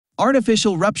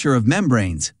Artificial rupture of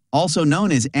membranes, also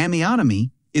known as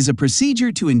amniotomy, is a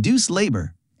procedure to induce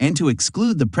labor and to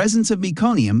exclude the presence of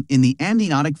meconium in the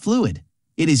amniotic fluid.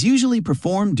 It is usually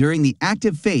performed during the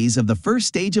active phase of the first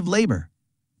stage of labor.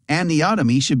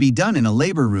 Amniotomy should be done in a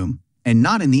labor room and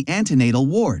not in the antenatal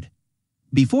ward.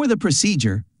 Before the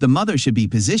procedure, the mother should be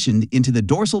positioned into the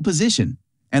dorsal position,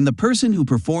 and the person who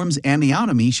performs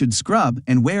amniotomy should scrub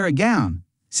and wear a gown,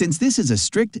 since this is a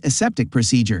strict aseptic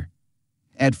procedure.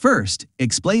 At first,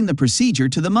 explain the procedure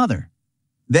to the mother.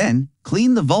 Then,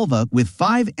 clean the vulva with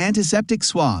 5 antiseptic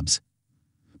swabs.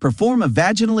 Perform a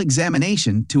vaginal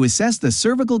examination to assess the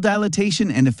cervical dilatation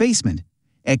and effacement,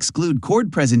 exclude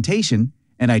cord presentation,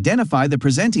 and identify the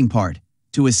presenting part,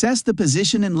 to assess the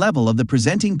position and level of the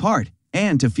presenting part,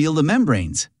 and to feel the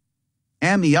membranes.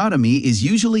 Amniotomy is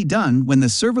usually done when the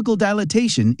cervical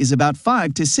dilatation is about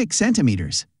 5 to 6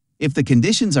 centimeters. If the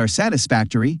conditions are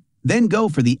satisfactory, then go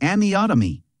for the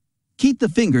amniotomy. Keep the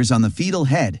fingers on the fetal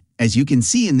head, as you can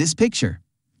see in this picture.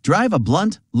 Drive a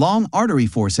blunt, long artery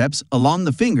forceps along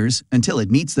the fingers until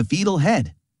it meets the fetal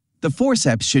head. The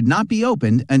forceps should not be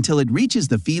opened until it reaches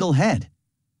the fetal head.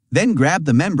 Then grab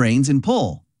the membranes and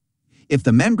pull. If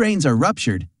the membranes are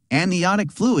ruptured,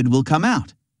 amniotic fluid will come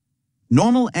out.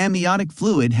 Normal amniotic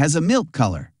fluid has a milk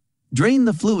color. Drain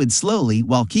the fluid slowly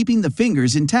while keeping the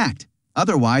fingers intact,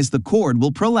 otherwise the cord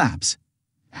will prolapse.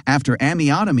 After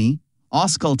amniotomy,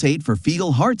 auscultate for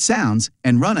fetal heart sounds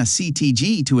and run a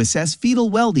CTG to assess fetal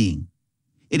well-being.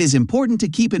 It is important to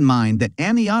keep in mind that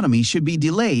amniotomy should be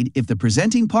delayed if the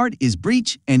presenting part is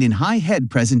breech and in high head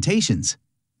presentations.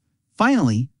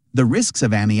 Finally, the risks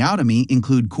of amniotomy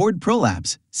include cord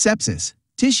prolapse, sepsis,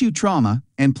 tissue trauma,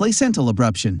 and placental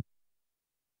abruption.